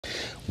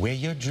We're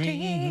your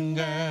dream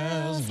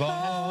girls, boy.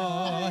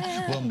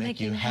 We'll make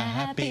you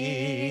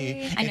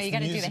happy. I know you got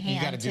to do the hand.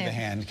 You got to do the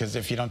hand, because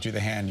if you don't do the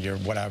hand, you're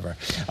whatever.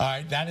 All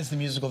right, that is the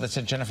musical that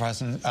sent Jennifer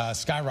Hudson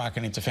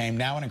skyrocketing to fame.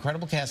 Now an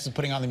incredible cast is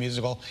putting on the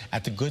musical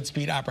at the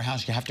Goodspeed Opera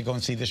House. You have to go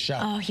and see this show.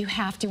 Oh, you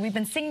have to. We've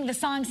been singing the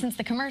song since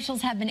the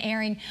commercials have been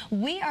airing.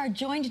 We are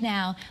joined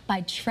now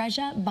by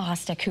Trejah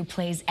Bostic, who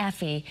plays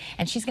Effie,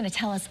 and she's going to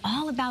tell us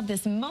all about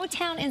this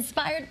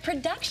Motown-inspired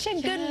production.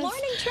 Yes. Good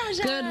morning,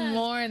 Trejah. Good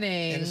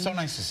morning. It is so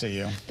nice to see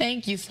you.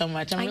 Thank you so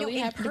much. I'm really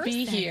happy to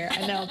be here.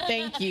 I know.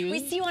 Thank you.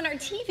 We see you on our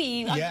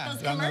TV. Yeah,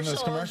 those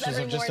commercials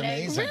are just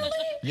amazing. Really?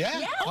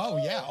 Yeah. Oh,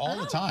 yeah, all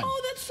the time.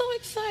 Oh, that's so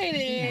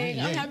exciting.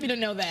 Yeah. I'm happy to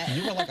know that.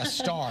 You were like a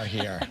star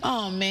here.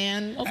 Oh,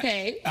 man.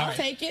 Okay. I'll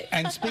take it.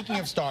 And speaking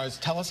of stars,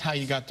 tell us how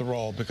you got the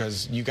role,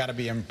 because you got to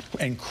be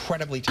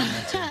incredibly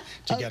talented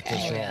to get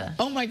this role.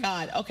 Oh my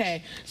God.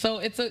 Okay. So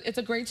it's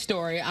a great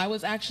story. I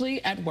was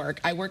actually at work.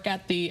 I work for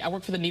the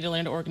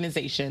Nederlander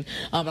organization.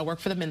 I work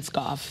for the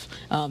Minskoff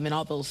and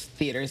all those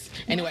theaters.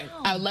 Anyway,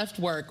 wow. I left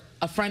work.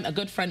 A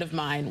good friend of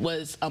mine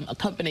was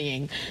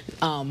accompanying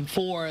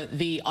for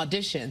the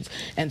auditions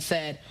and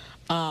said,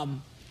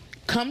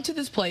 come to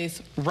this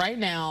place right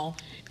now.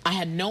 I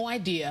had no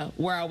idea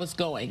where I was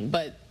going,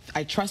 but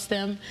I trust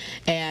them.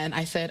 And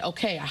I said,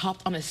 okay. I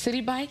hopped on a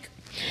city bike.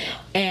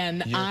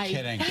 And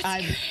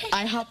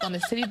I hopped on a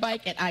city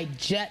bike and I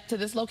jet to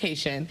this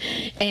location,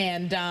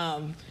 and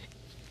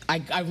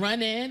I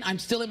run in. I'm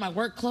still in my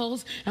work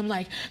clothes. I'm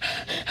like,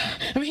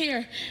 I'm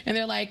here. And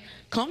they're like,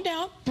 calm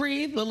down,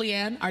 breathe.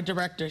 Lillian, our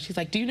director, she's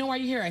like, do you know why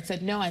you're here? I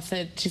said, no.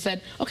 She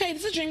said, okay,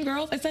 this is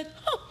Dreamgirls. I said,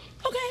 oh,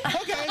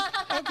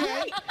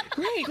 okay.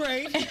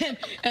 Great.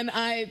 And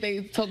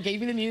they gave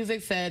me the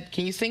music, said,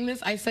 can you sing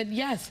this? I said,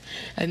 yes.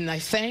 And I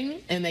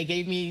sang, and they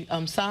gave me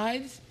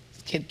sides.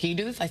 Can you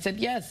do this? I said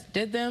yes,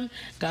 did them,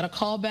 got a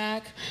call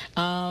back,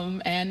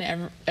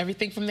 and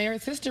everything from there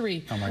is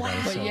history. Oh my God,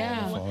 it's so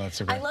wonderful. That's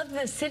so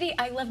great.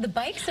 I love the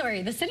bike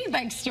story, the city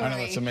bike story. I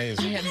know, it's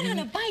amazing. You got on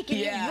a bike and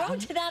you rode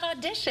to that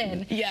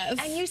audition. Yes.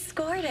 And you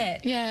scored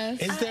it.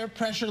 Yes. Is there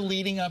pressure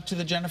leading up to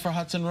the Jennifer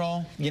Hudson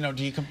role? You know,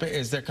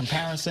 is there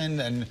comparison?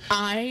 And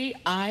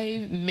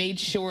I made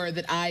sure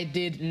that I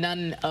did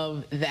none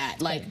of that.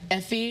 Like,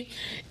 Effie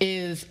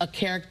is a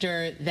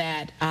character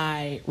that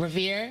I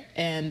revere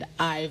and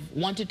I've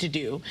wanted to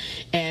do,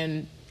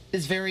 and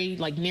is very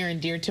near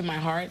and dear to my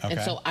heart. Okay.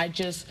 And so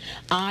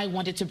I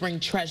wanted to bring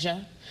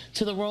Trejah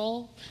to the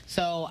role.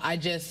 So I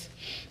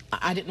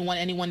didn't want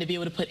anyone to be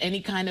able to put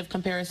any kind of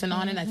comparison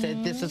on it. I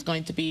said, this is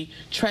going to be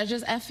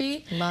Trejah's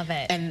Effie. Love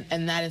it.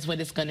 And that is what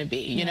it's going to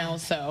be, you know,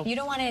 so. You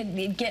don't want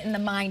to get in the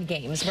mind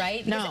games,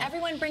 right? Because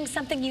everyone brings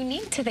something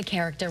unique to the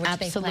character which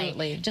they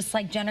play. Just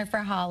like Jennifer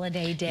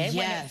Holliday did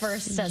when it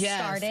first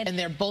started. And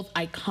they're both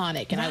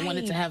iconic, and I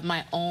wanted to have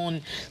my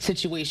own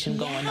situation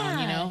going on,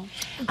 you know?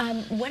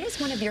 What is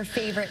one of your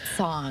favorite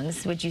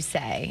songs, would you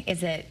say?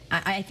 Is it,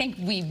 I think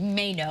we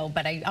may know,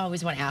 but I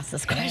always want to ask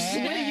this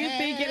question. What do you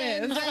think it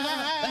is?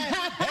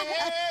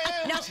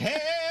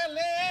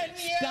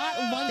 Scott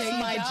wants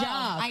my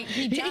job.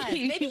 He does.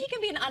 Maybe he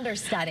can be an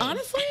understudy.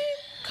 Honestly?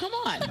 Come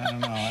on.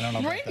 I don't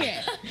know. Bring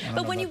it.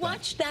 But when you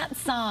watch that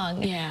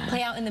song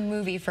play out in the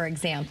movie, for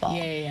example,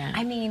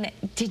 I mean,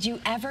 did you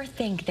ever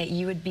think that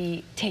you would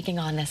be taking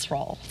on this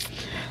role?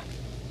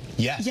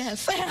 Yes.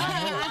 Yes. I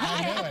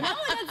knew it.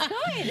 Oh, that's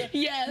good.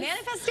 Yes.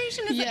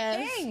 Manifestation is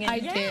a thing. I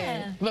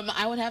did. But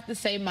I would have to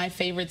say my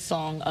favorite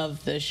song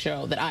of the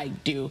show that I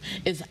do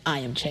is I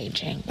Am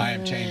Changing. I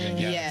Am Changing,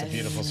 it's a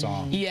beautiful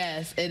song.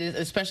 Yes, it is,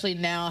 especially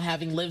now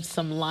having lived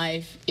some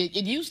life. It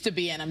used to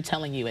be, and I'm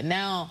telling you, and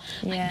now,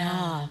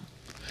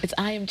 it's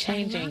I Am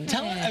Changing. For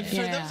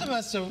those of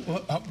us who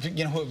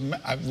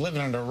have lived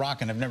under a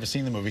rock and have never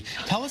seen the movie,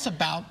 tell us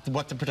about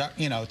what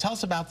tell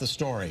us about the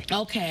story.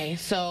 Okay,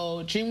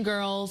 so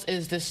Dreamgirls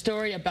is the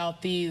story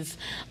about these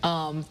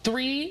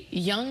 3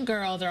 young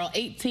girls. They're all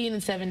 18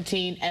 and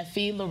 17,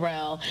 Effie,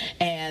 Laurel,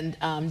 and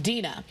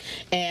Dina.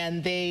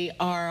 And they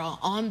are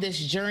on this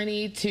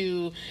journey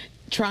to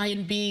try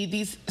and be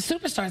these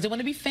superstars. They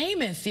want to be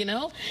famous, you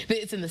know?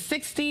 It's in the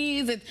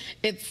 60s.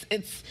 It's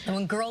and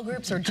when girl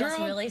groups are just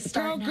really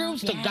starting girl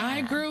groups, the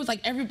guy groups,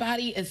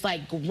 everybody is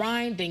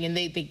grinding, and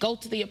they go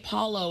to the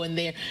Apollo, and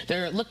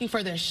they're looking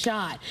for their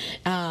shot.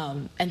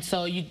 And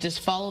so you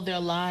just follow their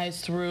lives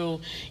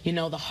through,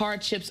 the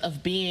hardships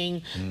of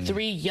being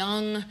 3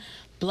 young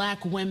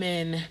Black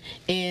women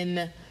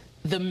in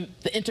the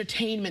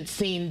entertainment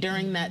scene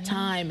during that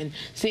time, and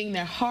seeing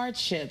their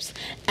hardships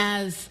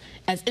as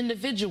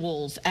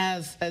individuals,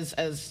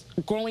 as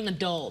growing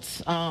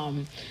adults,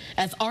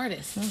 as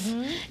artists.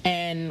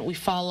 And we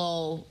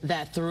follow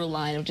that through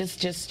line of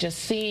just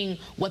seeing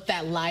what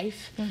that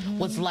life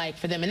was like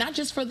for them, and not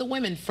just for the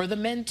women, for the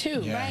men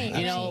too. Right.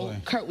 You know,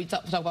 we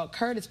talk about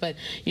Curtis, but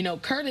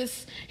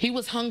Curtis, he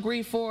was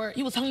hungry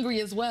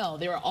as well.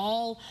 They were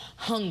all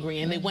hungry,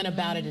 and they went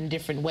about it in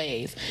different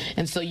ways.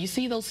 And so you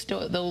see those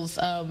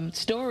those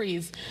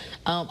stories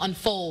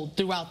unfold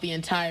throughout the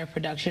entire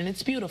production.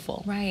 It's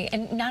beautiful. Right,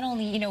 and not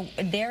only, you know,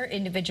 their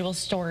individual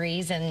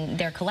stories and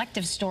their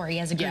collective story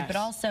as a group, but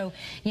also,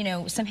 you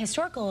know, some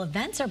historical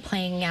events are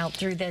playing out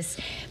through this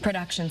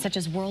production, such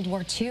as World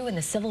War II and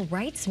the Civil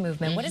Rights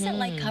Movement. What is it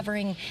like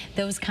covering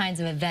those kinds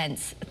of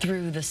events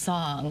through the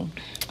song?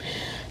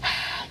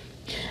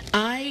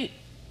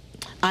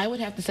 I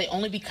would have to say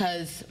only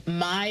because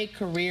my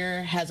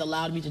career has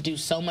allowed me to do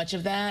so much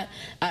of that.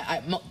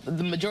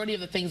 The majority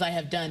of the things I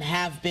have done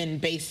have been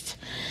based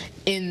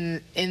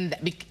in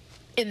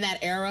that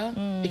era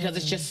because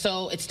it's just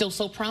it's still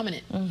so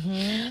prominent.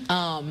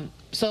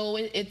 So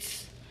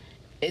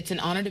it's an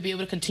honor to be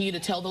able to continue to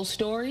tell those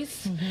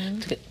stories,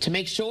 to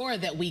make sure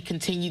that we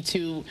continue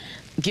to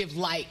give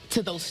light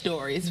to those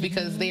stories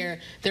because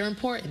they're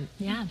important.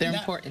 Yeah, they're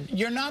important.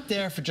 You're not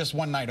there for just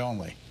one night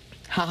only.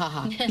 Ha ha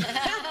ha.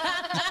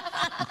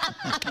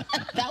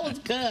 That was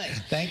good.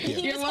 Thank you.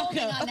 You're welcome.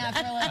 On that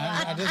for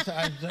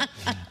a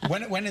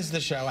little when is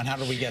the show and how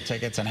do we get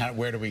tickets and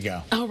where do we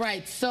go? All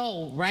right,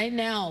 so right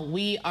now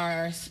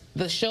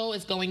the show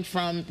is going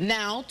from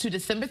now to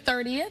December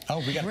 30th. Oh,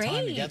 we got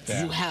time to get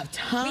there. You have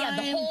time. We have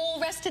the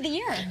whole rest of the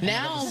year.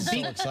 Now, so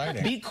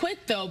exciting. Be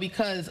quick though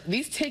because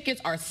these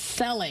tickets are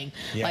selling.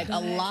 Yeah. Like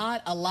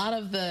a lot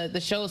of the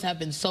shows have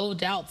been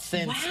sold out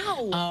since.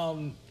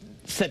 Wow.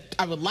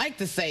 I would like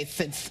to say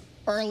since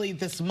early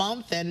this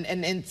month and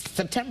in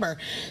September.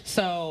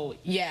 So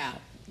yeah,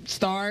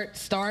 start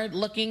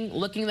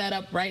looking that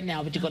up right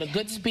now. But you go to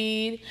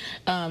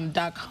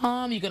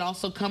Goodspeed.com. You can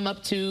also come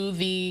up to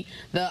the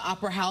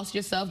Opera House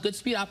yourself,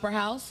 Goodspeed Opera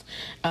House.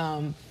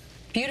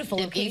 Beautiful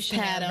location,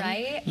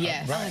 right?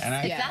 Yes. Right.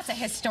 And that's a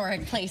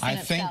historic place in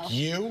itself. I think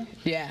you,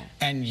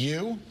 and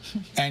you,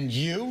 and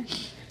you're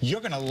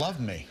going to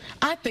love me.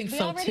 I think so,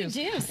 too. We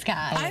already do,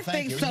 Scott. I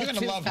think so, too. You're going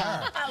to love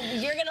her.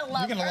 You're going to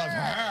love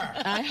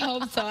her. I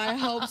hope so. I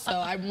hope so.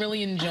 I'm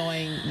really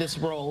enjoying this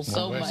role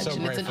so much, so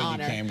and it's an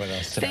honor. You came with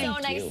us today. So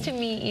nice to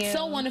meet you.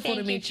 So wonderful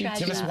to meet you,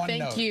 too. Give us one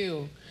Thank note.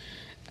 you.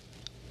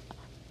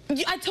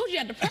 I told you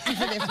I had to prepare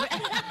for this.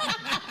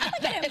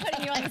 I'm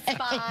putting you on the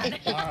spot.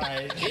 All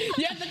right.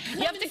 You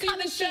have to come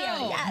to the show.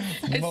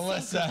 Yes.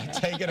 Melissa,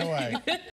 take it away.